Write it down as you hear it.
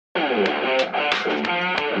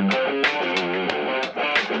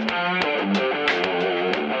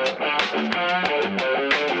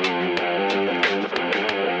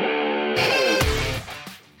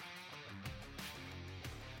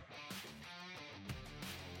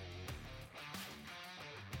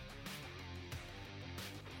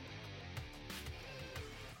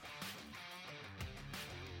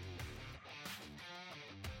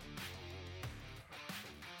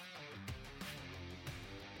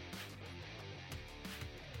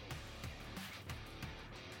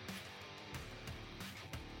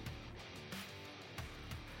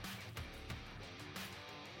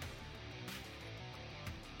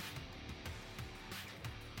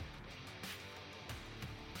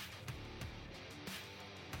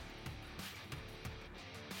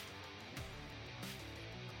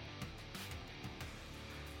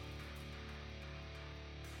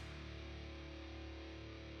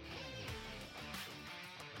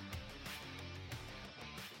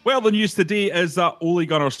Well, the news today is that Ole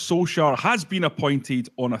Gunnar Solskjaer has been appointed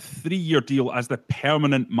on a 3-year deal as the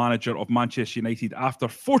permanent manager of Manchester United after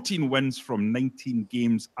 14 wins from 19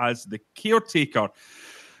 games as the caretaker.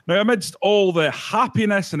 Now, amidst all the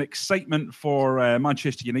happiness and excitement for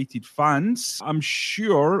Manchester United fans, I'm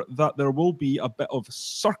sure that there will be a bit of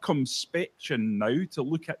circumspection now to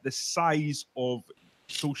look at the size of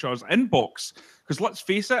Solskjaer's inbox. Because let's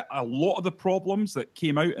face it, a lot of the problems that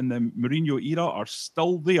came out in the Mourinho era are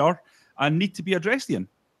still there and need to be addressed, Ian.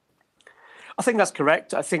 I think that's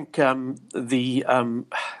correct. I think the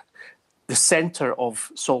centre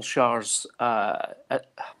of Solskjaer's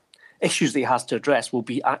issues that he has to address will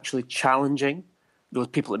be actually challenging those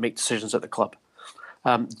people that make decisions at the club.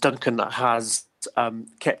 Duncan has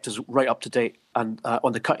kept us right up to date and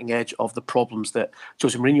on the cutting edge of the problems that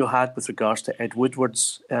Jose Mourinho had with regards to Ed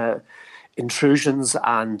Woodward's intrusions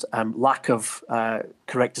and lack of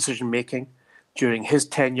correct decision-making during his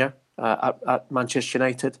tenure at Manchester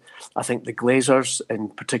United. I think the Glazers, in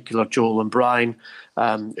particular Joel and Brian,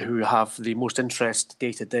 who have the most interest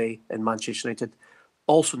day-to-day in Manchester United,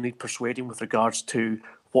 also need persuading with regards to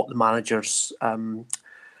what the manager's,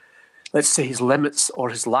 let's say, his limits or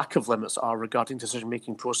his lack of limits are regarding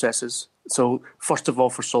decision-making processes. So, first of all,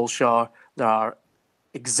 for Solskjaer, there are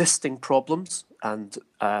existing problems, and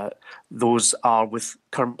those are with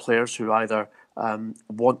current players who either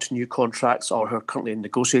want new contracts or who are currently in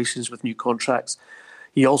negotiations with new contracts.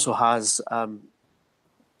 He also has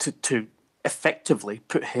to effectively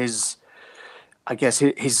put his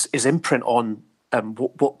imprint on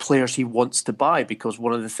what players he wants to buy, because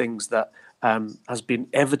one of the things that has been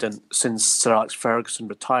evident since Sir Alex Ferguson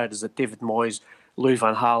retired is that David Moyes, Louis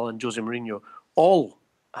van Gaal and Jose Mourinho all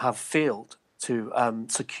have failed to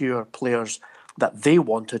secure players that they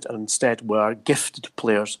wanted and instead were gifted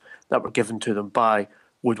players that were given to them by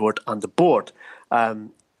Woodward and the board. I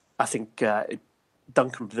think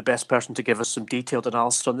Duncan would be the best person to give us some detailed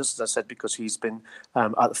analysis on this, as I said, because he's been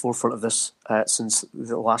at the forefront of this since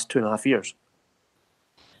the last 2.5 years.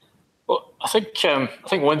 Well, I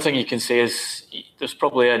think one thing you can say is there's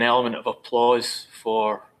probably an element of applause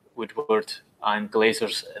for Woodward and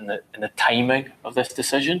Glazers in the timing of this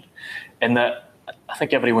decision, in that I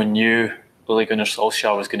think everyone knew Ole Gunnar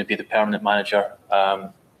Solskjaer was going to be the permanent manager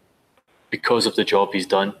because of the job he's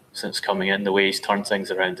done since coming in, the way he's turned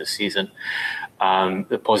things around this season,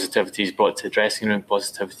 the positivity he's brought to the dressing room,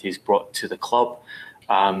 positivity he's brought to the club.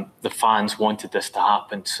 The fans wanted this to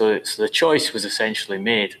happen, so the choice was essentially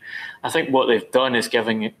made. I think what they've done is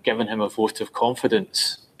given him a vote of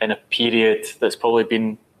confidence in a period that's probably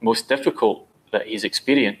been most difficult that he's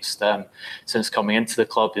experienced since coming into the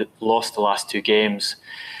club. He lost the last 2 games.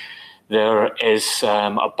 There is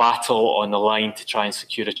a battle on the line to try and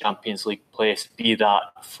secure a Champions League place, be that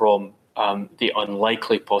from the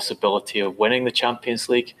unlikely possibility of winning the Champions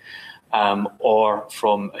League or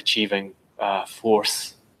from achieving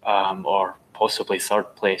 4th or possibly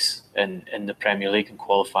 3rd place in the Premier League and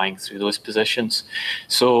qualifying through those positions.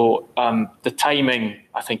 So the timing,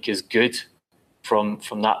 I think, is good from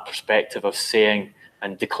that perspective of saying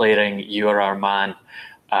and declaring, you are our man.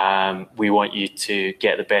 We want you to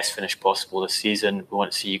get the best finish possible this season. We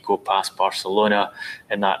want to see you go past Barcelona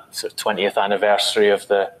in that sort of 20th anniversary of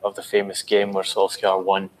the famous game where Solskjaer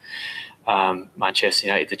won Manchester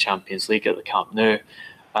United the Champions League at the Camp Nou.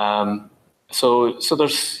 So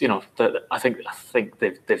there's, I think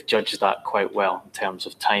they've judged that quite well in terms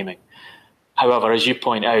of timing. However, as you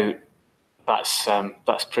point out,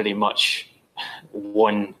 that's pretty much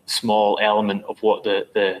one small element of what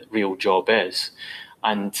the real job is.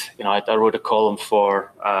 And I wrote a column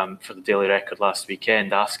for the Daily Record last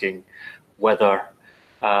weekend asking whether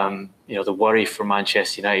The worry for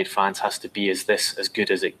Manchester United fans has to be, is this as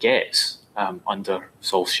good as it gets under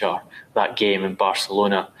Solskjaer? That game in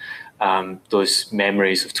Barcelona, those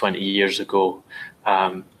memories of 20 years ago,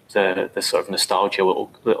 the sort of nostalgia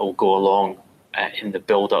that will go along in the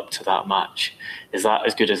build-up to that match. Is that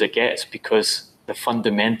as good as it gets? Because the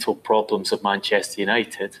fundamental problems of Manchester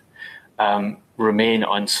United remain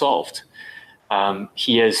unsolved.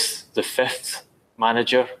 He is the fifth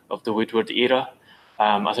manager of the Woodward era.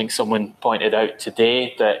 I think someone pointed out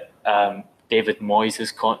today that David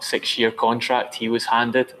Moyes' 6-year contract he was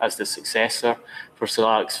handed as the successor for Sir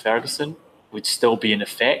Alex Ferguson would still be in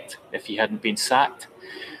effect if he hadn't been sacked.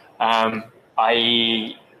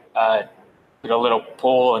 I put a little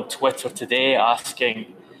poll on Twitter today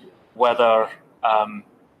asking whether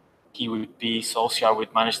Solskjaer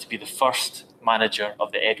would manage to be the first manager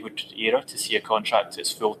of the Ed Woodward era to see a contract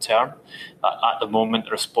its full term. At the moment,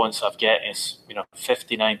 the response I've get is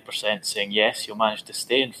 59% saying yes, he'll manage to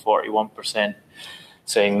stay, and 41%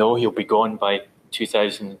 saying no, he'll be gone by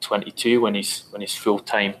 2022 when his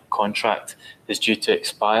full-time contract is due to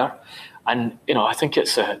expire. And I think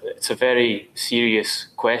it's a very serious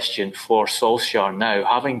question for Solskjaer now,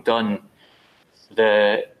 having done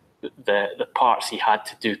the parts he had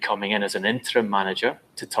to do coming in as an interim manager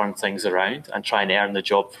to turn things around and try and earn the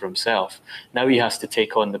job for himself. Now he has to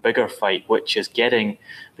take on the bigger fight, which is getting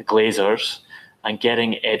the Glazers and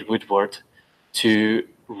getting Ed Woodward to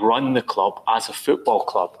run the club as a football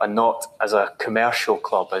club and not as a commercial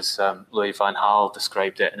club, as Louis van Gaal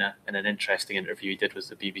described it in an interesting interview he did with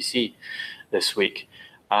the BBC this week.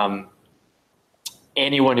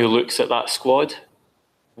 Anyone who looks at that squad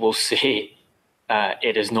will say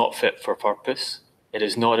it is not fit for purpose. It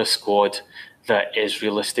is not a squad that is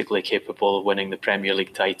realistically capable of winning the Premier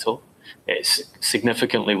League title. It's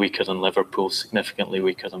significantly weaker than Liverpool, significantly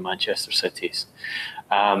weaker than Manchester City's.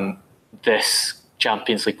 This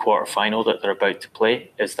Champions League quarter-final that they're about to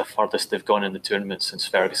play is the furthest they've gone in the tournament since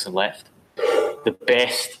Ferguson left. The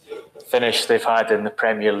best finish they've had in the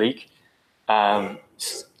Premier League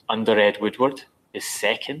under Ed Woodward is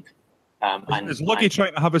second. Is Luggy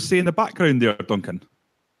trying to have a say in the background there, Duncan?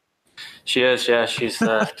 She is, yeah. She's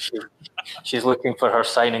looking for her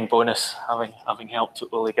signing bonus, having helped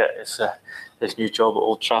Ole get his new job at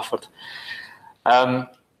Old Trafford.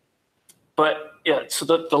 But yeah, so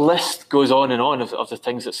the list goes on and on of the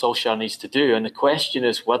things that Solskjaer needs to do, and the question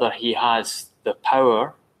is whether he has the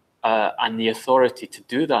power and the authority to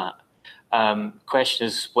do that. Question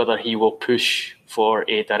is whether he will push for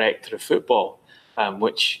a director of football,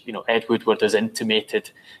 which Ed Woodward has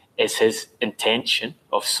intimated is his intention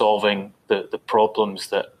of solving the problems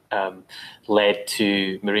that led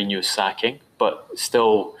to Mourinho's sacking, but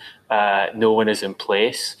still no one is in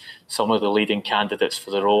place. Some of the leading candidates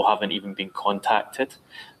for the role haven't even been contacted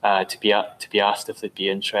to be asked if they'd be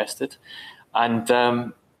interested.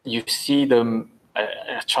 And you see them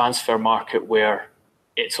in a transfer market where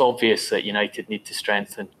it's obvious that United need to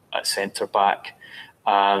strengthen at centre-back.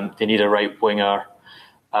 They need a right winger.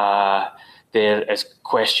 There is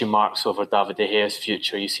question marks over David De Gea's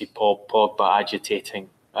future. You see Paul Pogba agitating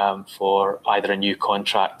for either a new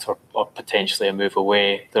contract or potentially a move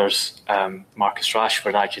away. There's Marcus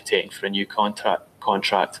Rashford agitating for a new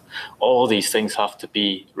contract. All these things have to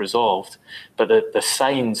be resolved. But the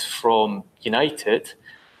signs from United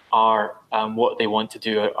are what they want to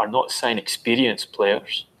do are not sign experienced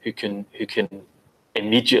players who can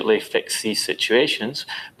immediately fix these situations,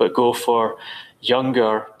 but go for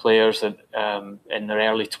younger players in their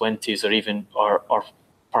early 20s or even or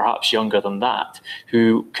perhaps younger than that,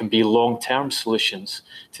 who can be long-term solutions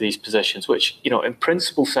to these positions, which, in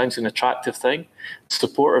principle sounds an attractive thing.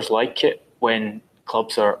 Supporters like it when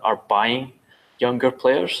clubs are buying younger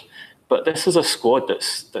players. But this is a squad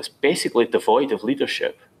that's basically devoid of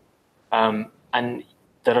leadership. And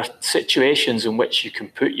there are situations in which you can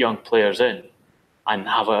put young players in and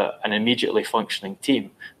have an immediately functioning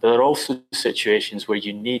team. There are also situations where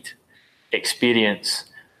you need experience,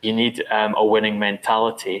 you need a winning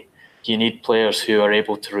mentality, you need players who are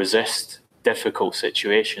able to resist difficult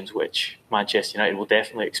situations, which Manchester United will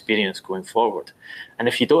definitely experience going forward. And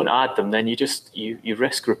if you don't add them, then you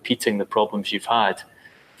risk repeating the problems you've had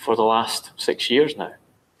for the last 6 years now.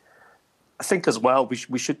 I think as well,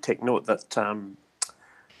 we should take note that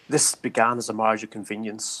this began as a marriage of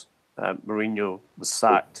convenience. Mourinho was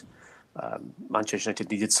sacked. Manchester United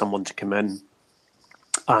needed someone to come in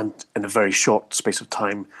and in a very short space of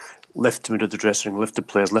time lift the mood of the dressing room, lift the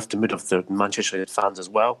players, lift the mood of the Manchester United fans as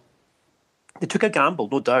well. They took a gamble,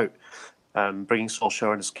 no doubt, bringing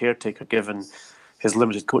Solskjaer in as caretaker, given his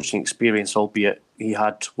limited coaching experience, albeit he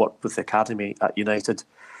had worked with the academy at United.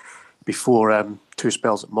 before 2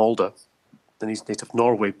 spells at Molde in his native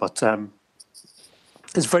Norway, but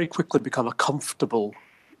it's very quickly become a comfortable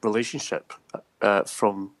relationship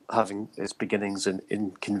from having its beginnings in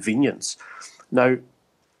inconvenience. Now,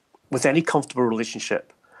 with any comfortable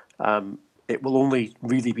relationship, it will only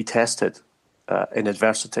really be tested in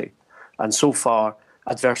adversity. And so far,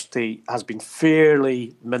 adversity has been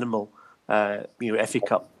fairly minimal. FA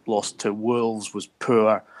Cup loss to Wolves was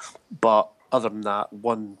poor, but other than that,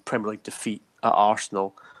 one Premier League defeat at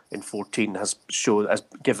Arsenal in 14 has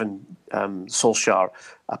given Solskjaer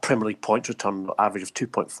a Premier League point return average of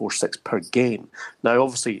 2.46 per game. Now,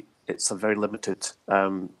 obviously, it's a very limited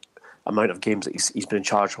amount of games that he's been in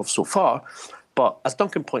charge of so far. But as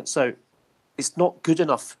Duncan points out, it's not good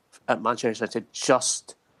enough at Manchester United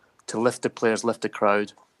just to lift the players, lift the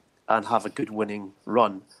crowd, and have a good winning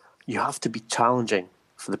run. You have to be challenging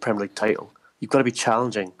for the Premier League title. You've got to be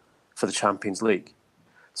challenging for the Champions League.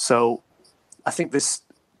 So I think this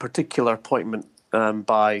particular appointment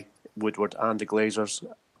by Woodward and the Glazers,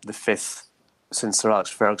 the 5th since Sir Alex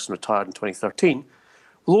Ferguson retired in 2013,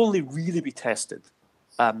 will only really be tested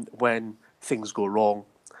when things go wrong,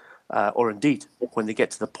 or indeed when they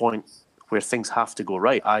get to the point where things have to go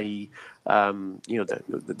right, i.e.,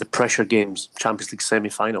 the pressure games, Champions League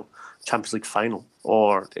semi-final, Champions League final,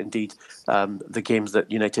 or indeed the games that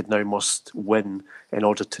United now must win in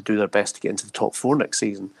order to do their best to get into the top 4 next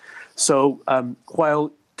season. So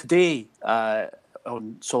while today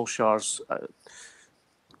on Solskjaer's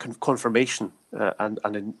confirmation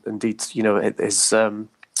and indeed, it is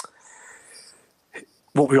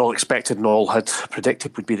what we all expected and all had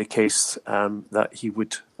predicted would be the case, that he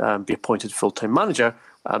would be appointed full-time manager.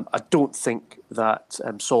 I don't think that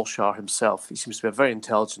Solskjaer himself, he seems to be a very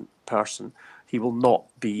intelligent person. He will not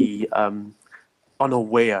be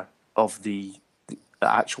unaware of the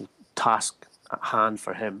actual task at hand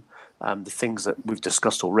for him. The things that we've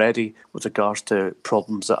discussed already with regards to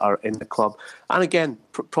problems that are in the club. And again,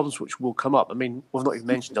 problems which will come up. I mean, we've not even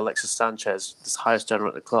mentioned Alexis Sanchez, the highest earner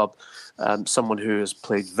at the club, someone who has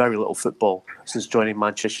played very little football since joining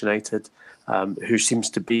Manchester United, who seems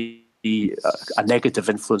to be a negative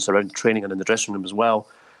influence around training and in the dressing room as well.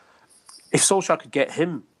 If Solskjaer could get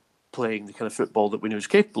him playing the kind of football that we know he's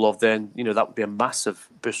capable of, then that would be a massive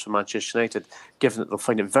boost for Manchester United, given that they'll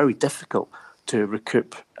find it very difficult to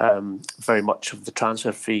recoup very much of the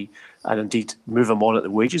transfer fee and indeed move him on at the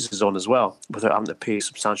wages is on as well, without having to pay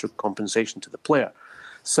substantial compensation to the player.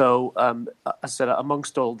 So, as I said,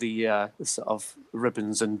 amongst all the sort of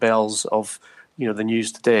ribbons and bells of the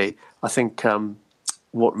news today, I think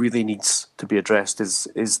what really needs to be addressed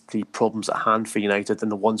is the problems at hand for United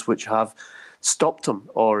and the ones which have stopped them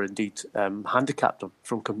or indeed handicapped them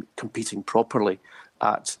from competing properly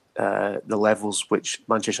at the levels which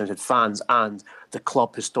Manchester United fans and the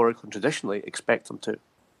club historically and traditionally expect them to.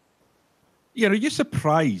 Yeah, are you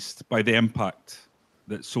surprised by the impact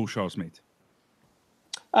that Solskjaer's made?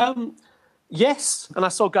 Yes, and I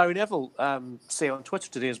saw Gary Neville say on Twitter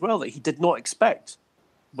today as well that he did not expect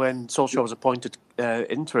when Solskjaer was appointed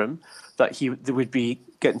interim that they would be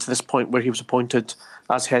getting to this point where he was appointed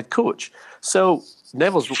as head coach. So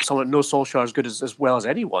Neville's someone that knows Solskjaer as good as well as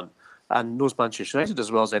anyone and knows Manchester United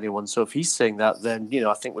as well as anyone. So if he's saying that, then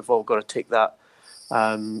I think we've all got to take that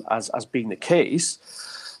as being the case.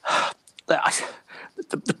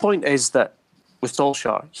 The point is that with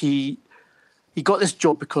Solskjaer, he got this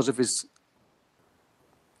job because of his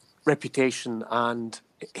reputation and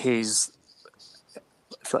his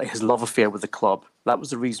love affair with the club. That was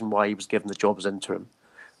the reason why he was given the job as interim.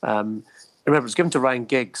 Remember, it was given to Ryan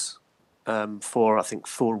Giggs for, I think,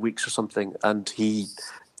 4 weeks or something, and he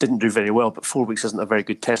didn't do very well, but 4 weeks isn't a very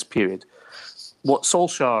good test period. What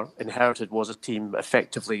Solskjaer inherited was a team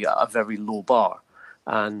effectively at a very low bar,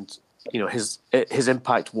 and his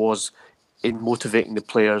impact was in motivating the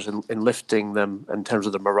players and in lifting them in terms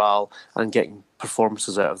of their morale and getting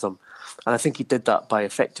performances out of them. And I think he did that by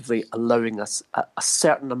effectively allowing us a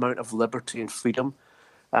certain amount of liberty and freedom.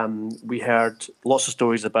 We heard lots of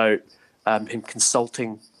stories about him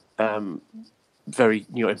consulting very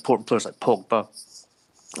important players like Pogba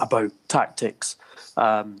about tactics,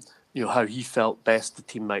 how he felt best the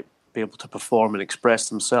team might be able to perform and express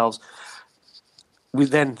themselves. We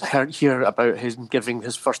then hear about him giving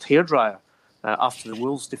his first hairdryer after the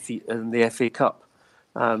Wolves defeat in the FA Cup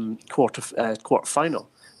quarter final,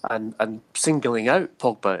 and singling out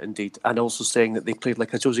Pogba indeed, and also saying that they played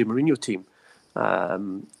like a Jose Mourinho team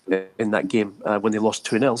in that game when they lost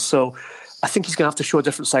 2-0. So I think he's going to have to show a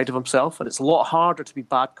different side of himself, and it's a lot harder to be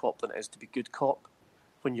bad cop than it is to be good cop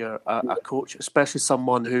when you're a coach, especially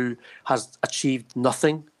someone who has achieved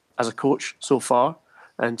nothing as a coach so far.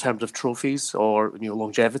 in terms of trophies or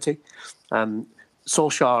longevity.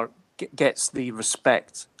 Solskjaer gets the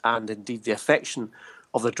respect and indeed the affection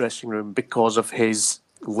of the dressing room because of his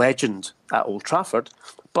legend at Old Trafford.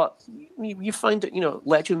 But you find that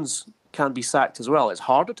legends can be sacked as well. It's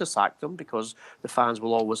harder to sack them because the fans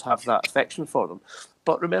will always have that affection for them.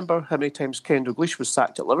 But remember how many times Ken Dalglish was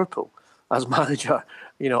sacked at Liverpool as manager,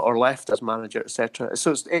 or left as manager, etc.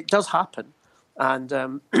 So it does happen, and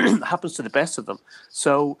it happens to the best of them.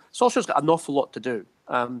 So Solskjaer's got an awful lot to do.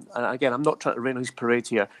 And again, I'm not trying to rain on his parade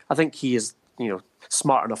here. I think he is,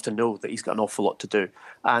 smart enough to know that he's got an awful lot to do.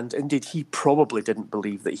 And indeed, he probably didn't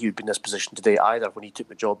believe that he would be in this position today either when he took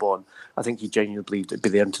the job on. I think he genuinely believed it'd be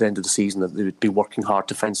there until the end of the season, that they would be working hard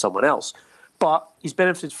to find someone else. But he's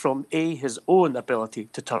benefited from A, his own ability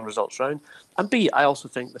to turn results around, and B, I also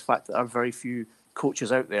think the fact that there are very few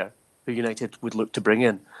coaches out there who United would look to bring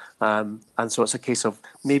in. And so it's a case of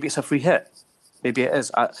maybe it's a free hit. Maybe it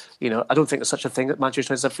is. I don't think there's such a thing that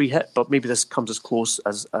Manchester United is a free hit, but maybe this comes as close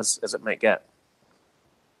as it might get.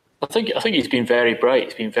 I think he's been very bright.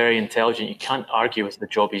 He's been very intelligent. You can't argue with the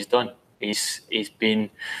job he's done. He's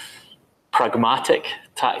been pragmatic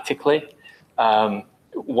tactically,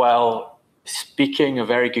 while speaking a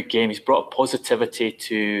very good game. He's brought positivity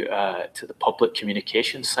to the public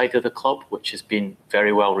communications side of the club, which has been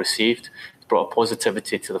very well received. He's brought a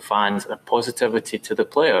positivity to the fans and a positivity to the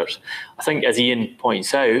players. I think, as Ian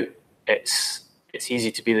points out, it's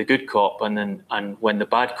easy to be the good cop, and when the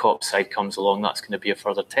bad cop side comes along, that's going to be a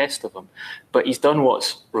further test of him. But he's done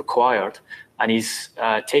what's required, and he's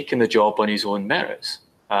taken the job on his own merits.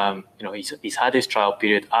 He's had his trial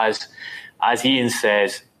period. As Ian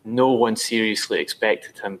says, no one seriously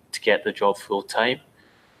expected him to get the job full time,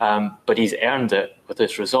 but he's earned it with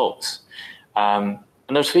his results. And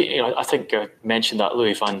there's, I think I mentioned that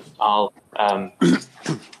Louis van Gaal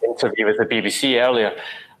interview with the BBC earlier,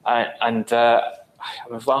 and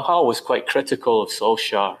Van Gaal was quite critical of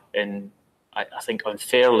Solskjaer in, I think,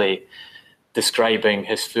 unfairly describing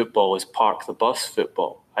his football as park the bus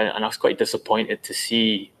football. And I was quite disappointed to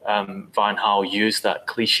see Van Gaal use that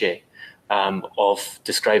cliche of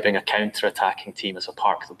describing a counter-attacking team as a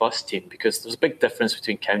park the bus team, because there's a big difference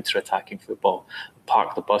between counter-attacking football and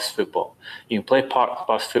park the bus football. You can play park the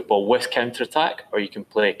bus football with counter-attack, or you can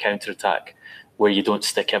play counter-attack where you don't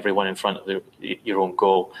stick everyone in front of your own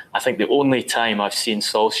goal. I think the only time I've seen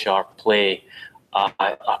Solskjaer play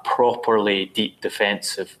a properly deep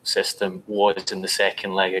defensive system was in the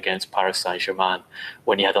second leg against Paris Saint-Germain,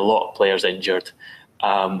 when he had a lot of players injured,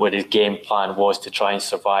 where his game plan was to try and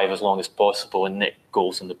survive as long as possible and nick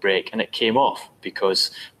goals in the break. And it came off because,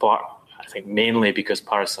 I think mainly because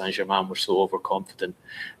Paris Saint-Germain were so overconfident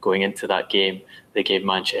going into that game, they gave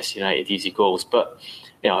Manchester United easy goals. But,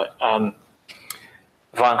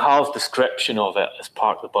 Van Gaal's description of it as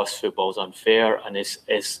park the bus football is unfair, and his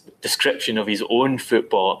description of his own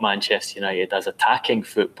football at Manchester United as attacking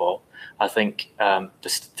football, I think the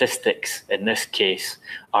statistics in this case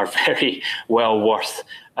are very well worth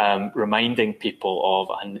reminding people of,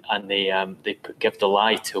 and they give the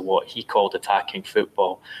lie to what he called attacking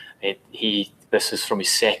football. This is from his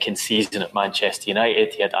second season at Manchester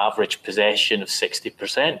United. He had average possession of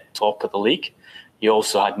 60%, top of the league. He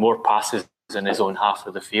also had more passes in his own half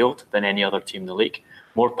of the field than any other team in the league,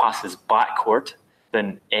 more passes backward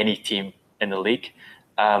than any team in the league,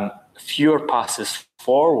 fewer passes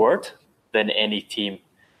forward than any team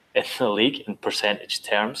in the league in percentage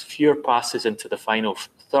terms, fewer passes into the final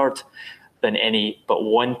third than any but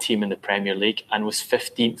one team in the Premier League, and was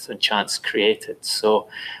 15th in chance created. So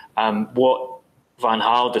what Van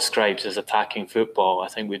Gaal describes as attacking football, I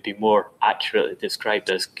think would be more accurately described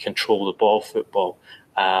as control the ball football,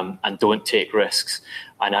 and don't take risks.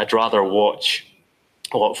 And I'd rather watch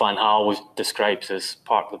what Van Gaal describes as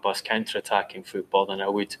park the bus counter-attacking football than I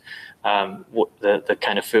would the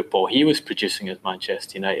kind of football he was producing as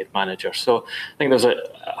Manchester United manager. So I think there's a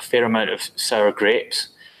fair amount of sour grapes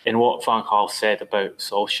in what Van Gaal said about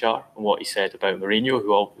Solskjaer and what he said about Mourinho,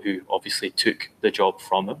 who obviously took the job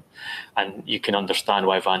from him. And you can understand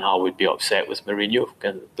why Van Gaal would be upset with Mourinho,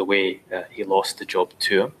 the way he lost the job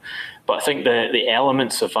to him. But I think the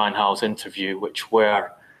elements of Van Gaal's interview which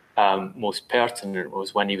were most pertinent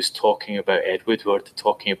was when he was talking about Ed Woodward,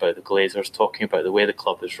 talking about the Glazers, talking about the way the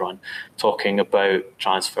club is run, talking about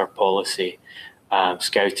transfer policy,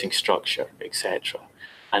 scouting structure, etc.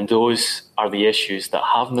 And those are the issues that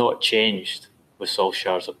have not changed with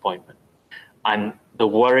Solskjaer's appointment. And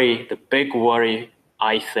the big worry,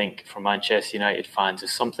 I think, for Manchester United fans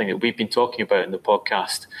is something that we've been talking about in the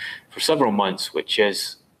podcast for several months, which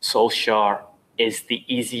is Solskjaer is the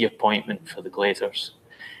easy appointment for the Glazers.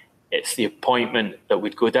 it's the appointment that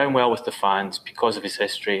would go down well with the fans because of his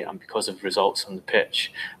history and because of results on the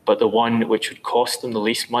pitch, but the one which would cost them the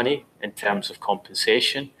least money in terms of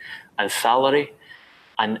compensation and salary,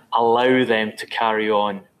 and allow them to carry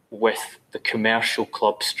on with the commercial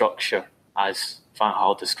club structure, as Van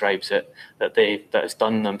Gaal describes it, that has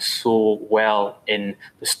done them so well in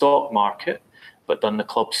the stock market, but done the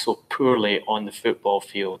club so poorly on the football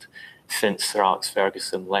field since Sir Alex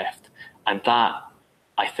Ferguson left. And that,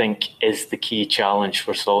 I think, is the key challenge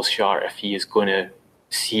for Solskjaer if he is going to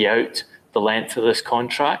see out the length of this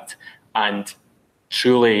contract and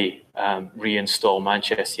truly reinstall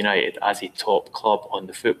Manchester United as a top club on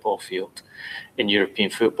the football field in European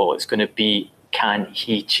football. It's going to be, can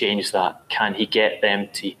he change that? Can he get them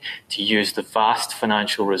to use the vast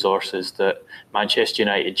financial resources that Manchester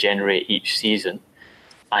United generate each season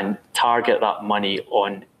and target that money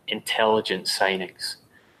on intelligent signings,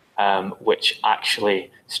 which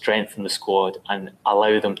actually strengthen the squad and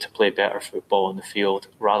allow them to play better football on the field,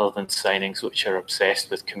 rather than signings which are obsessed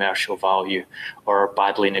with commercial value or are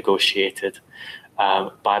badly negotiated,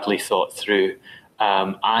 badly thought through.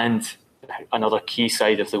 And another key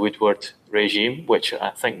side of the Woodward regime, which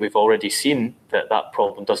I think we've already seen that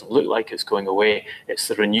problem doesn't look like it's going away, it's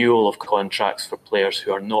the renewal of contracts for players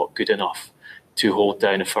who are not good enough to hold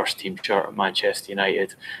down a first-team shirt at Manchester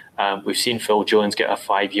United. We've seen Phil Jones get a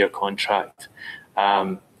 5-year contract,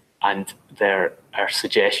 and there are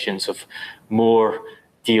suggestions of more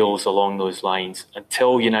deals along those lines.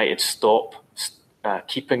 Until United stop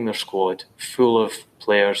keeping their squad full of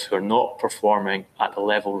players who are not performing at the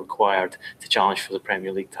level required to challenge for the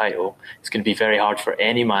Premier League title, it's going to be very hard for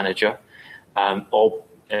any manager,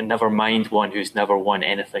 and never mind one who's never won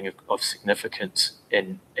anything of significance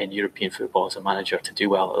in European football as a manager, to do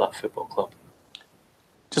well at that football club.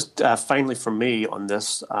 Just finally from me on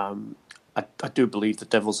this, I do believe the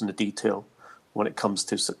devil's in the detail when it comes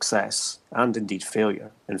to success and indeed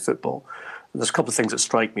failure in football. There's a couple of things that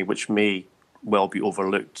strike me which may well be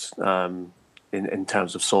overlooked in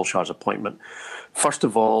terms of Solskjaer's appointment. First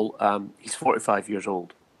of all, he's 45 years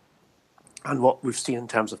old. And what we've seen in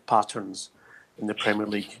terms of patterns in the Premier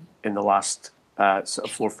League in the last sort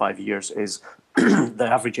of 4 or 5 years is the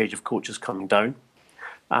average age of coaches coming down.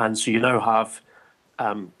 And so you now have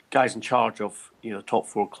guys in charge of top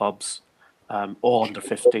 4 clubs, all under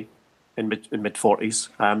 50, in mid 40s.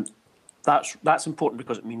 That's important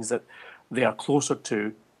because it means that they are closer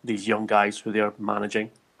to these young guys who they are managing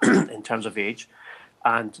in terms of age,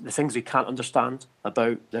 and the things they can't understand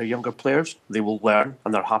about their younger players, they will learn,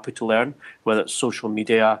 and they're happy to learn, whether it's social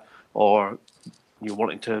media or you're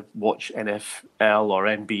wanting to watch NFL or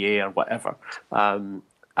NBA or whatever,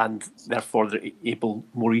 and therefore they're able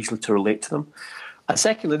more easily to relate to them. And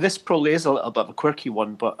secondly, this probably is a little bit of a quirky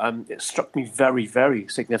one, but it struck me very, very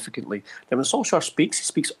significantly that when Solskjaer speaks, he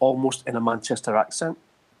speaks almost in a Manchester accent,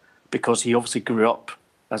 because he obviously grew up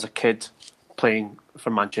as a kid playing for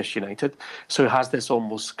Manchester United. So he has this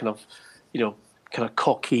almost kind of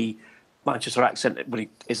cocky Manchester accent when he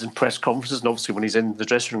is in press conferences, and obviously when he's in the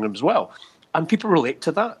dressing room as well. And people relate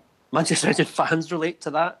to that. Manchester United fans relate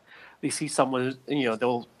to that. They see someone,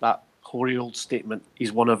 that hoary old statement,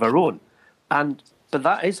 he's one of our own. But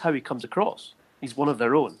that is how he comes across. He's one of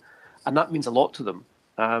their own. And that means a lot to them.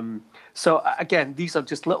 So again, these are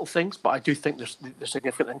just little things, but I do think they're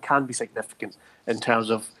significant and can be significant in terms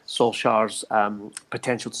of Solskjaer's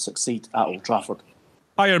potential to succeed at Old Trafford.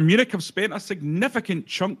 Bayern Munich have spent a significant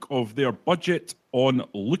chunk of their budget on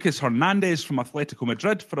Lucas Hernandez from Atletico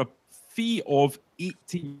Madrid for a fee of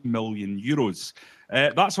 €80 million.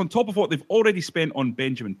 That's on top of what they've already spent on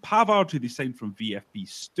Benjamin Pavard, who they signed from VfB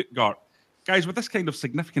Stuttgart. Guys, with this kind of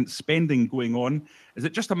significant spending going on, is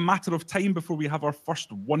it just a matter of time before we have our first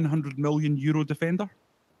 €100 million defender?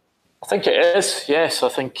 I think it is, yes. I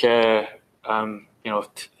think, but I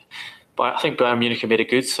think Bayern Munich have made a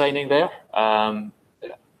good signing there.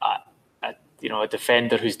 A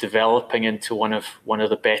defender who's developing into one of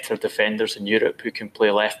the better defenders in Europe, who can play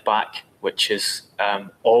left back, which is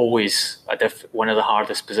always one of the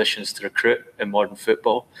hardest positions to recruit in modern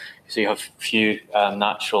football. So you have few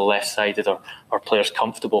natural left-sided or players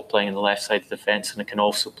comfortable playing in the left side of the defence, and it can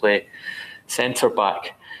also play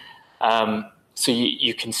centre-back. So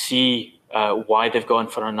you can see why they've gone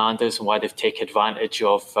for Hernandez and why they've taken advantage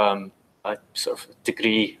of a sort of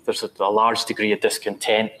degree. There's a large degree of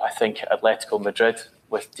discontent, I think, at Atletico Madrid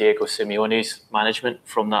with Diego Simeone's management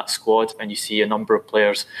from that squad, and you see a number of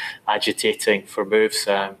players agitating for moves,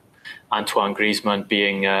 Antoine Griezmann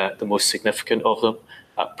being the most significant of them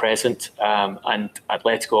at present, and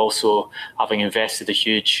Atletico also having invested a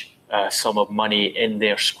huge sum of money in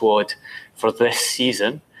their squad for this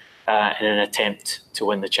season, in an attempt to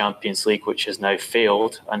win the Champions League, which has now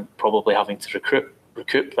failed, and probably having to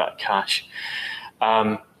recoup that cash.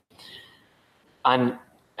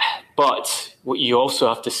 But you also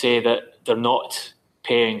have to say that they're not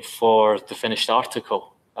paying for the finished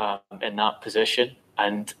article in that position.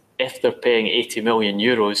 And if they're paying 80 million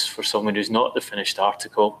euros for someone who's not the finished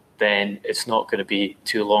article, then it's not going to be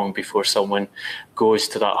too long before someone goes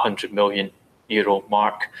to that 100 million euro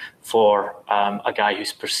mark for a guy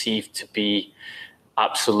who's perceived to be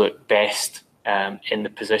absolute best in the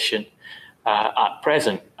position at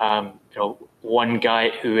present. One guy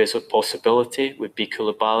who is a possibility would be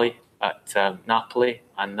Koulibaly at Napoli,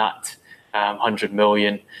 and that 100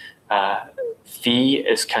 million fee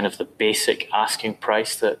is kind of the basic asking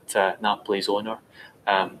price that Napoli's owner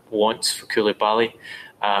wants for Koulibaly,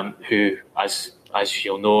 who, as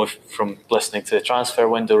you'll know from listening to the transfer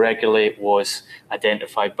window regularly, was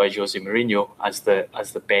identified by Jose Mourinho as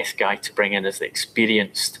the best guy to bring in as the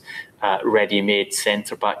experienced, ready-made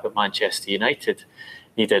centre-back that Manchester United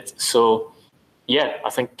needed. So, yeah, I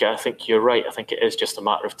think you're right. I think it is just a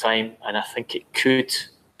matter of time, and I think it could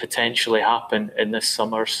potentially happen in this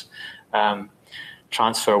summer's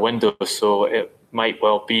transfer window. So it might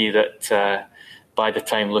well be that by the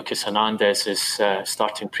time Lucas Hernandez is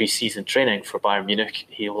starting pre-season training for Bayern Munich,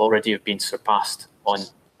 he'll already have been surpassed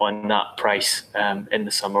on that price in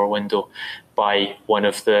the summer window by one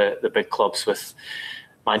of the big clubs, with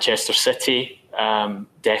Manchester City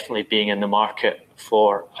definitely being in the market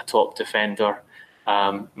for a top defender.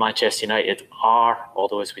 Manchester United are,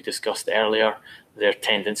 although as we discussed earlier, their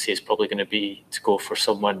tendency is probably going to be to go for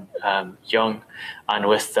someone young, and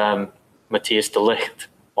with Matthias de Ligt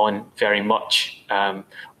on very much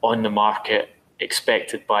on the market,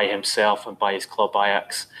 expected by himself and by his club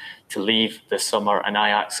Ajax to leave this summer, and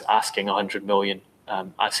Ajax asking 100 million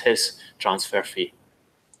as his transfer fee.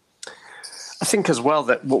 I think as well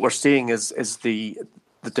that what we're seeing is the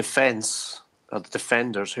defence, the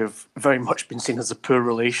defenders, who've very much been seen as the poor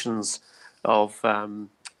relations of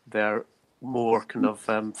their more kind of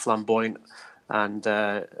flamboyant and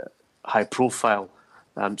high-profile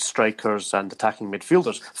strikers and attacking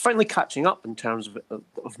midfielders, finally catching up in terms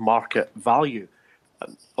of market value.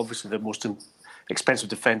 Obviously, the most expensive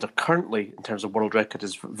defender currently in terms of world record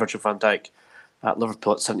is Virgil van Dijk at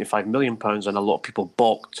Liverpool at £75 million, and a lot of people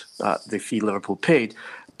balked at the fee Liverpool paid.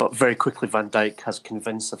 But very quickly, Van Dijk has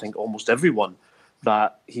convinced, I think, almost everyone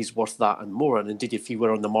that he's worth that and more. And indeed, if he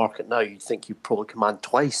were on the market now, you'd think he'd probably command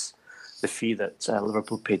twice the fee that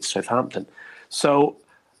Liverpool paid to Southampton. So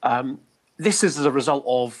this is as a result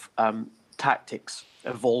of tactics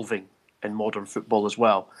evolving in modern football as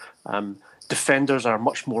well. Defenders are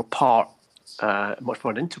much more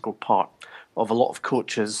an integral part of a lot of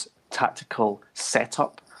coaches' tactical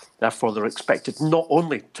setup. Therefore, they're expected not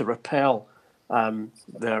only to repel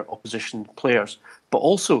their opposition players, but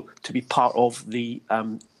also to be part of the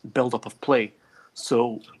build-up of play.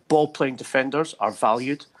 So ball-playing defenders are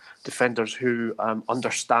valued, defenders who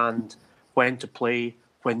understand when to play,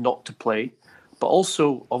 when not to play, but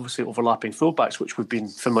also obviously overlapping fullbacks, which we've been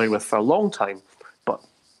familiar with for a long time, but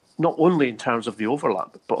not only in terms of the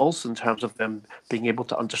overlap, but also in terms of them being able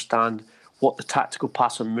to understand what the tactical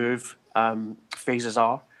pass and move phases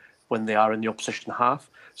are when they are in the opposition half.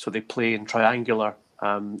 So they play in triangular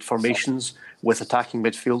formations with attacking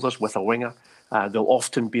midfielders, with a winger. They'll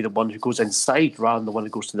often be the one who goes inside rather than the one who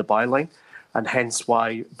goes to the byline. And hence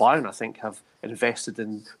why Bayern, I think, have invested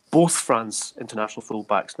in both France international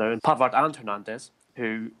fullbacks now, and Pavard and Hernandez,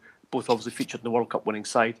 who both obviously featured in the World Cup winning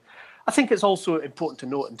side. I think it's also important to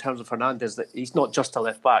note in terms of Hernandez that he's not just a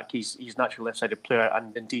left-back, he's an actual left-sided player,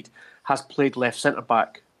 and indeed has played left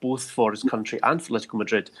centre-back both for his country and for Atletico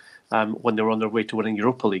Madrid when they were on their way to winning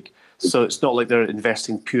Europa League. So it's not like they're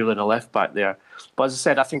investing purely in a left-back there. But as I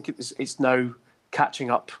said, I think it's now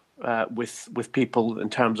catching up with people in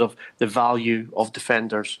terms of the value of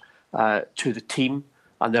defenders to the team,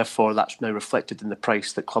 and therefore that's now reflected in the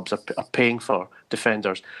price that clubs are paying for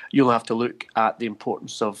defenders. You'll have to look at the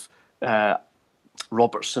importance of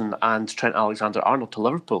Robertson and Trent Alexander-Arnold to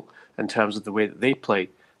Liverpool in terms of the way that they play,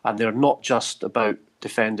 and they're not just about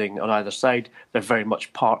defending on either side. They're very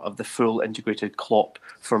much part of the full integrated Klopp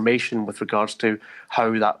formation with regards to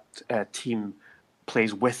how that team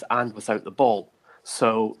plays with and without the ball.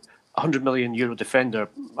 So €100 million defender,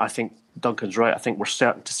 I think Duncan's right. I think we're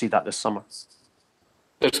certain to see that this summer.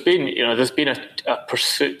 There's been a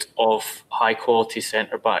pursuit of high quality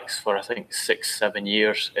centre backs for I think 6-7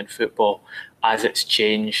 years in football. As it's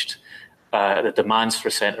changed, the demands for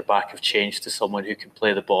a centre back have changed to someone who can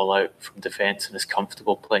play the ball out from defence and is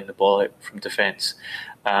comfortable playing the ball out from defence.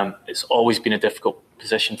 It's always been a difficult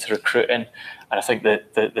position to recruit in, and I think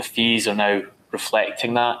that the fees are now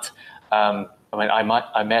reflecting that.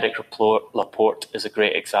 Aymeric Laporte is a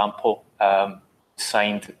great example.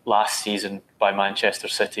 Signed last season by Manchester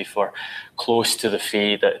City for close to the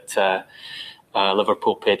fee that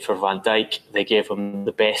Liverpool paid for Van Dijk. They gave him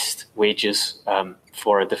the best wages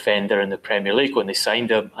for a defender in the Premier League when they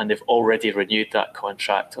signed him, and they've already renewed that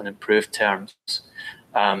contract on improved terms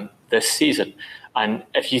this season. And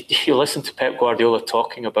if you listen to Pep Guardiola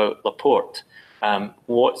talking about Laporte,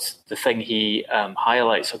 what's the thing he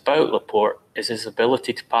highlights about Laporte is his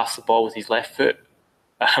ability to pass the ball with his left foot.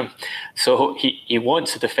 So he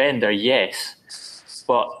wants a defender, yes,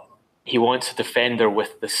 but he wants a defender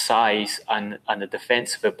with the size and the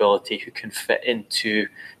defensive ability who can fit into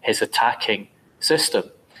his attacking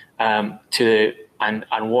system. And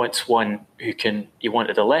wants one who can. He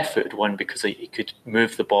wanted a left-footed one because he could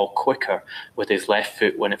move the ball quicker with his left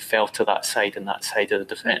foot when it fell to that side and that side of the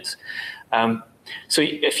defence. So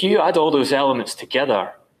if you add all those elements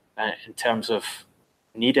together in terms of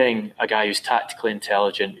needing a guy who's tactically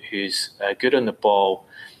intelligent, who's good on the ball,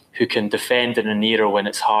 who can defend in an era when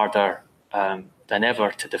it's harder than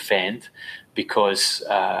ever to defend because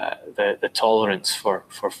the tolerance for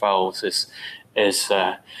fouls is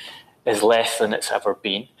less than it's ever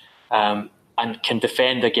been, and can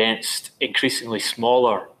defend against increasingly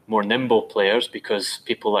smaller, more nimble players because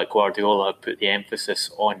people like Guardiola have put the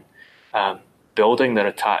emphasis on building their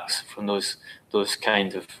attacks from those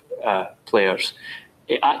kind of players.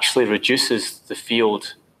 It actually reduces the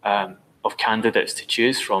field of candidates to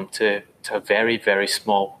choose from to a very, very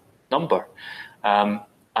small number.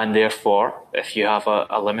 And therefore, if you have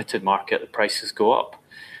a limited market, the prices go up.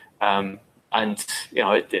 And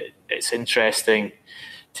it's interesting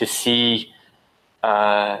to see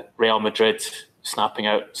Real Madrid snapping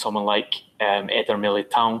out someone like Eder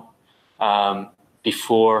Militão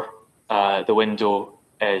before the window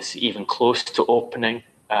is even close to opening,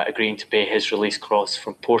 agreeing to pay his release clause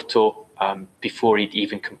from Porto before he'd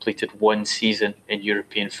even completed one season in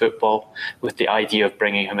European football, with the idea of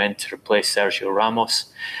bringing him in to replace Sergio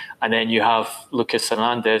Ramos. And then you have Lucas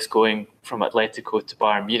Hernandez going from Atletico to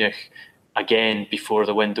Bayern Munich, again before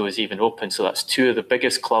the window is even open. So that's two of the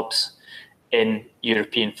biggest clubs in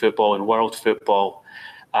European football and world football,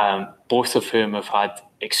 both of whom have had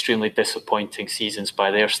extremely disappointing seasons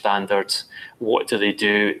by their standards. What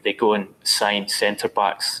do? They go and sign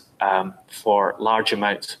centre-backs for large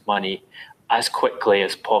amounts of money as quickly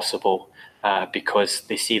as possible because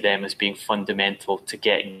they see them as being fundamental to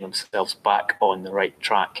getting themselves back on the right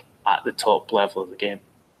track at the top level of the game.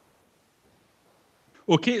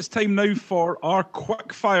 Okay, it's time now for our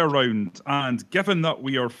quickfire round. And given that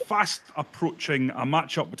we are fast approaching a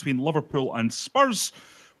matchup between Liverpool and Spurs,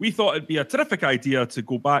 we thought it'd be a terrific idea to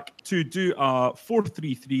go back to do a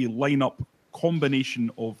 4-3-3 lineup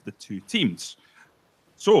combination of the two teams.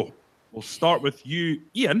 So we'll start with you,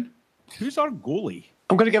 Ian. Who's our goalie?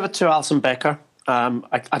 I'm going to give it to Alisson Becker.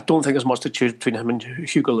 I don't think there's much to choose between him and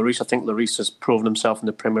Hugo Lloris. I think Lloris has proven himself in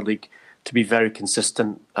the Premier League to be very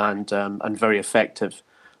consistent and very effective.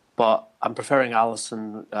 But I'm preferring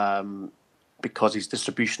Alisson because his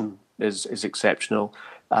distribution is exceptional.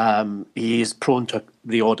 He is prone to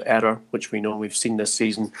the odd error, which we know we've seen this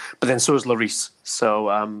season. But then so is Lloris.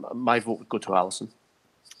 So my vote would go to Alisson.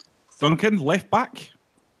 Duncan, left back?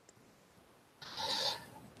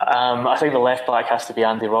 I think the left back has to be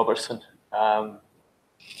Andy Robertson.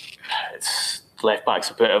 Left back's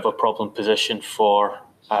a bit of a problem position for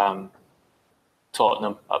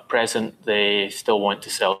Tottenham at present. They still want to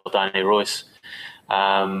sell Danny Rose,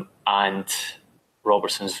 and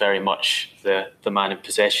Robertson's very much the man in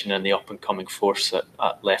possession and the up and coming force at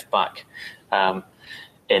left back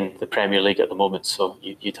in the Premier League at the moment. So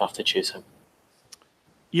you'd have to choose him.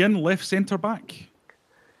 Ian, left centre back.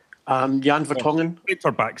 Jan Vertonghen.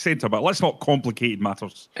 Centre back. Let's not complicate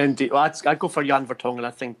matters. Indeed. Well, I'd go for Jan Vertonghen.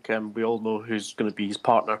 I think we all know who's going to be his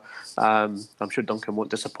partner. I'm sure Duncan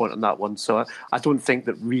won't disappoint on that one. So I don't think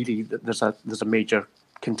that really that there's a major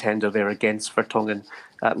contender there against Vertonghen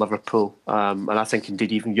at Liverpool. And I think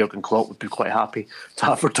indeed even Jurgen Klopp would be quite happy to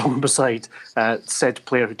have Vertonghen beside said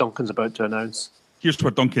player who Duncan's about to announce. Here's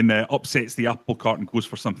where Duncan upsets the apple cart and goes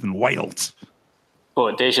for something wild.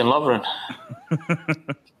 Oh, Dejan Lovren.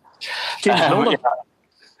 James Milner.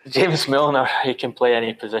 James Milner, he can play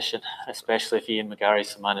any position, especially if Ian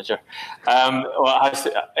McGarry's the manager.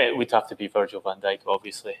 It would have to be Virgil van Dijk,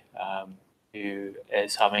 obviously, who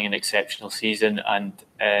is having an exceptional season and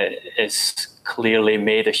is clearly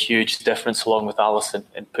made a huge difference along with Alisson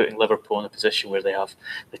in putting Liverpool in a position where they have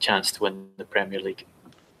the chance to win the Premier League.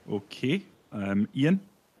 Okay. Ian?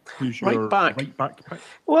 Who's your right back pick?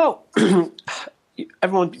 Well,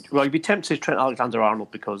 you'd be tempted to say Trent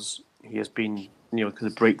Alexander-Arnold because he has been,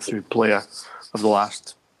 the breakthrough player of the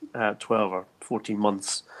last 12 or 14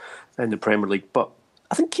 months in the Premier League. But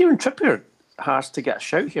I think Kieran Trippier has to get a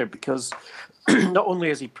shout here because not only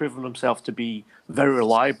has he proven himself to be very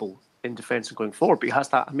reliable in defence and going forward, but he has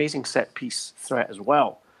that amazing set-piece threat as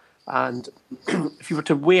well. And if you were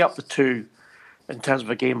to weigh up the two in terms of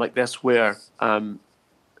a game like this where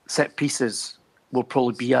set-pieces will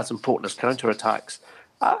probably be as important as counter-attacks,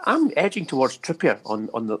 I'm edging towards Trippier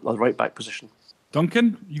on the right-back position.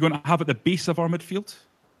 Duncan, you going to have at the base of our midfield?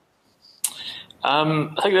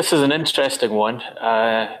 I think this is an interesting one,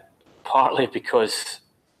 partly because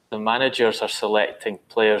the managers are selecting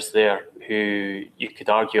players there who you could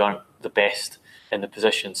argue aren't the best in the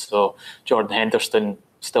position. So Jordan Henderson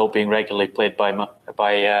still being regularly played by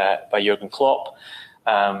Jurgen Klopp,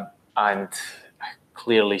 and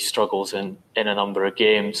clearly struggles in a number of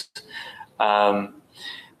games.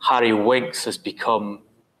 Harry Winks has become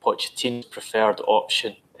Pochettino's preferred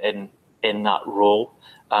option in that role.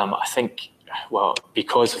 I think,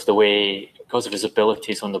 because of his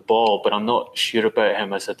abilities on the ball, but I'm not sure about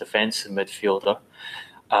him as a defensive midfielder.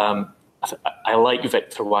 I like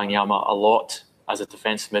Victor Wanyama a lot as a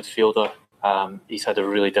defensive midfielder. He's had a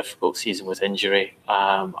really difficult season with injury.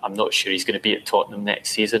 I'm not sure he's going to be at Tottenham next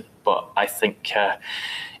season, but I think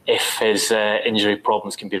if his injury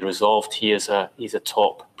problems can be resolved, he's a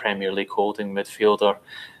top Premier League holding midfielder.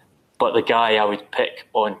 But the guy I would pick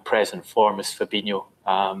on present form is Fabinho,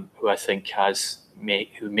 who I think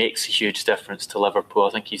who makes a huge difference to Liverpool. I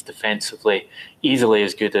think he's defensively easily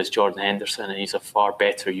as good as Jordan Henderson, and he's a far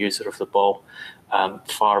better user of the ball,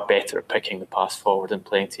 far better at picking the pass forward and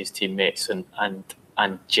playing to his teammates, and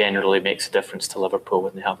generally makes a difference to Liverpool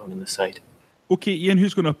when they have him in the side. Okay, Ian,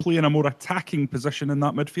 who's going to play in a more attacking position in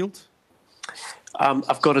that midfield?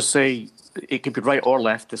 I've got to say, it could be right or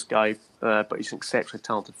left, this guy, but he's an exceptionally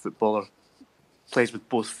talented footballer. Plays with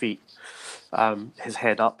both feet, his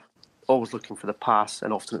head up, always looking for the pass,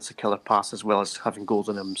 and often it's a killer pass as well as having goals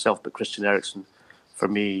in himself. But Christian Eriksen, for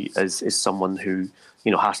me, is someone who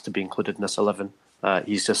has to be included in this 11.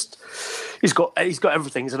 He's got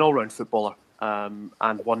everything. He's an all-round footballer, and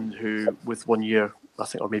one who, with 1 year, I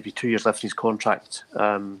think, or maybe 2 years left in his contract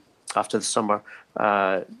after the summer,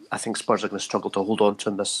 I think Spurs are going to struggle to hold on to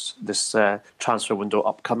him this transfer window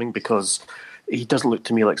upcoming, because he doesn't look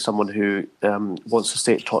to me like someone who wants to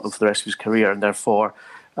stay at Tottenham for the rest of his career, and therefore,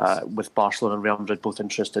 with Barcelona and Real Madrid both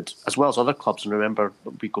interested, as well as other clubs, and remember,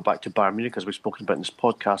 we go back to Bayern Munich, as we've spoken about in this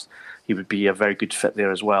podcast, he would be a very good fit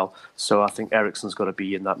there as well. So I think Eriksen's got to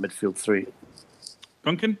be in that midfield three.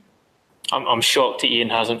 Duncan? I'm shocked that Ian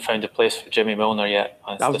hasn't found a place for Jimmy Milner yet.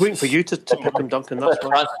 I was waiting for you to pick him, Duncan. That's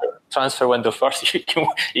transfer window first. You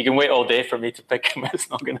can wait all day for me to pick him. It's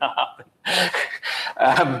not going to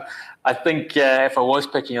happen. I think if I was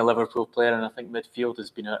picking a Liverpool player, and I think midfield has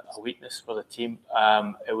been a weakness for the team,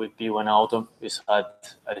 it would be Wijnaldum, who's had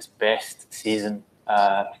his best season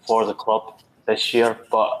for the club this year.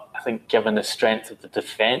 But I think given the strength of the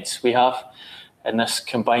defence we have in this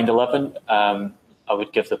combined 11, I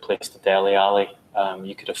would give the place to Dele Alli.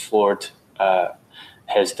 You could afford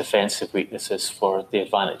his defensive weaknesses for the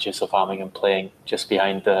advantages of having him playing just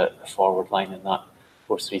behind the forward line in that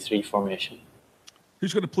 4-3-3 formation.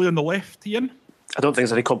 Who's going to play on the left, Ian? I don't think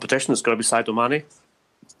there's any competition. It's going to be Sadio Mane,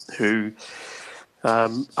 who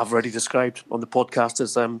I've already described on the podcast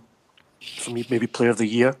as, for me, maybe player of the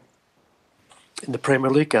year in the Premier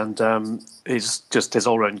League. And he's just his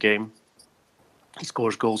all-round game. He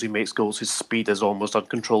scores goals, he makes goals. His speed is almost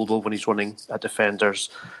uncontrollable when he's running at defenders.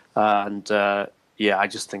 I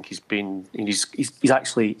just think he's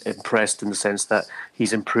actually impressed in the sense that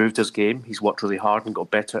he's improved his game. He's worked really hard and got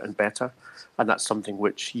better and better. And that's something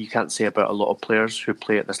which you can't say about a lot of players who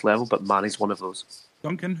play at this level, but Mane's one of those.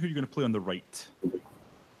 Duncan, who are you going to play on the right?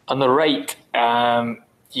 On the right,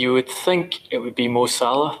 you would think it would be Mo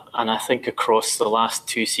Salah. And I think across the last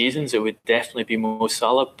 2 seasons, it would definitely be Mo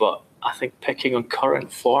Salah. But I think picking on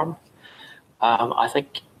current form, I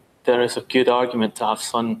think there is a good argument to have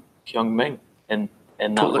Son Heung-min in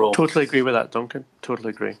that role. Totally agree with that, Duncan. Totally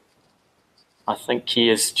agree. I think he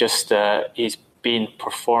is just he's been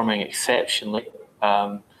performing exceptionally,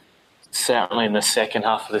 certainly in the second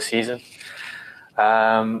half of the season,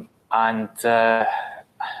 and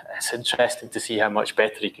it's interesting to see how much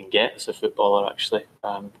better he can get as a footballer, actually,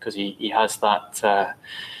 because he has that.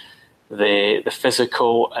 The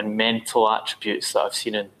physical and mental attributes that I've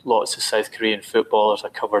seen in lots of South Korean footballers. I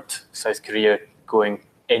covered South Korea going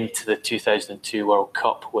into the 2002 World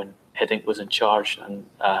Cup when Hiddink was in charge, and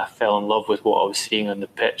fell in love with what I was seeing on the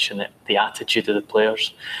pitch and the attitude of the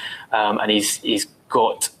players. And he's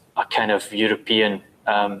got a kind of European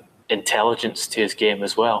intelligence to his game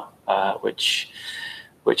as well, which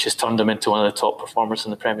has turned him into one of the top performers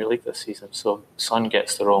in the Premier League this season. So Son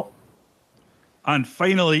gets the role. And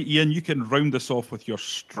finally, Ian, you can round us off with your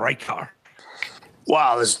striker.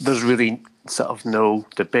 Wow, there's really sort of no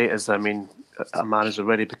debate. A man has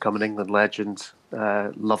already become an England legend,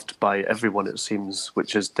 loved by everyone, it seems,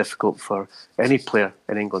 which is difficult for any player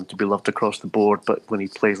in England to be loved across the board. But when he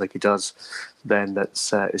plays like he does, then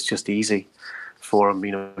it's just easy for him.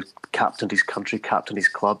 Captained his country, captained his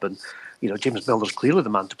club, and James Milner's clearly the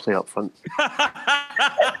man to play up front.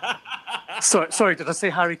 Sorry, did I say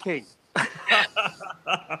Harry Kane?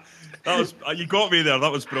 You got me there.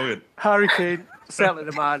 That was brilliant. Harry Kane, certainly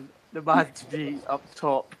the man to be up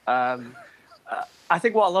top. I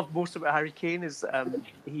think what I love most about Harry Kane is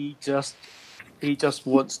he just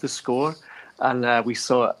wants to score, and we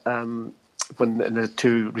saw it when in the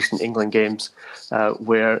two recent England games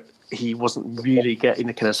where he wasn't really getting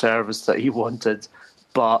the kind of service that he wanted,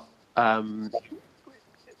 but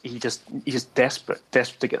he's just desperate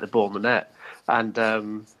to get the ball in the net, and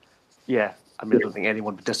I don't think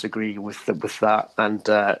anyone would disagree with that, and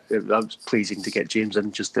it was pleasing to get James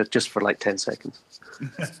in just for like 10 seconds.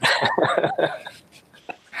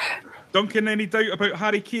 Duncan, any doubt about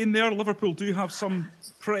Harry Kane there? Liverpool do have some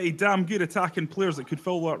pretty damn good attacking players that could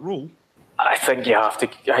fill that role. I think you have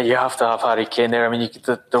to have Harry Kane there.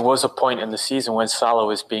 There was a point in the season when Salah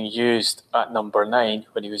was being used at number 9,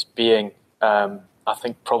 when he was being, I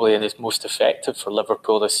think, probably his most effective for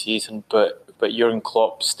Liverpool this season. But Jurgen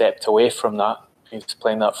Klopp stepped away from that. He was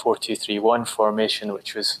playing that 4-2-3-1 formation,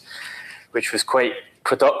 which was quite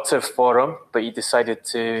productive for him. But he decided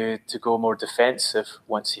to go more defensive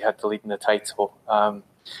once he had the lead in the title.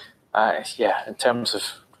 In terms of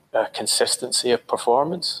consistency of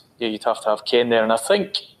performance, you'd have to have Kane there. And I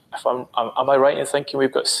think, am I right in thinking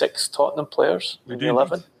we've got 6 Tottenham players in the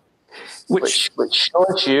 11? Which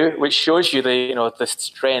shows you the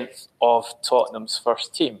strength of Tottenham's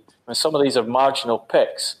first team. I mean, some of these are marginal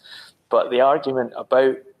picks, but the argument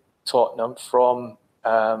about Tottenham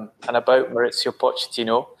and about Maurizio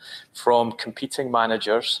Pochettino from competing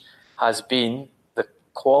managers has been the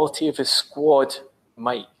quality of his squad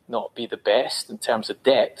might not be the best in terms of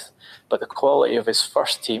depth, but the quality of his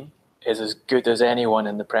first team is as good as anyone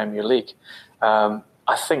in the Premier League. I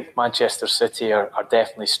think Manchester City are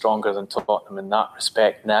definitely stronger than Tottenham in that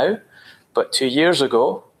respect now. But 2 years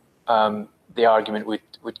ago, the argument would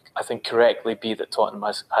I think correctly be that Tottenham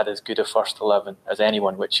has had as good a first 11 as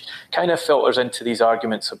anyone, which kind of filters into these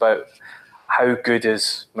arguments about how good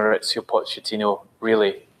is Maurizio Pochettino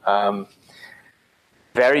really.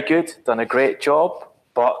 Very good, done a great job,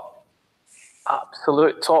 but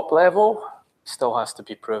absolute top level still has to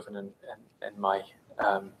be proven in my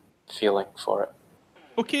feeling for it.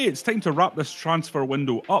 Okay, it's time to wrap this transfer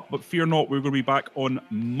window up, but fear not, we're going to be back on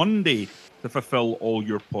Monday to fulfill all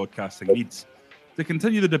your podcasting needs. To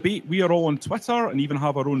continue the debate, we are all on Twitter and even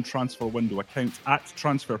have our own transfer window account at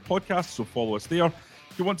Transfer Podcast, so follow us there.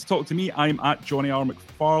 If you want to talk to me, I'm at Johnny R.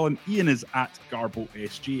 McFarlane, Ian is at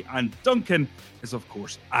GarboSG, and Duncan is, of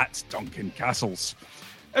course, at Duncan Castles.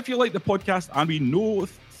 If you like the podcast, and we know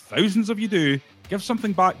thousands of you do, give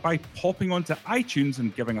something back by popping onto iTunes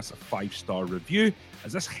and giving us a 5-star review,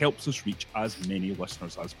 as this helps us reach as many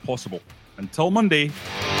listeners as possible. Until Monday.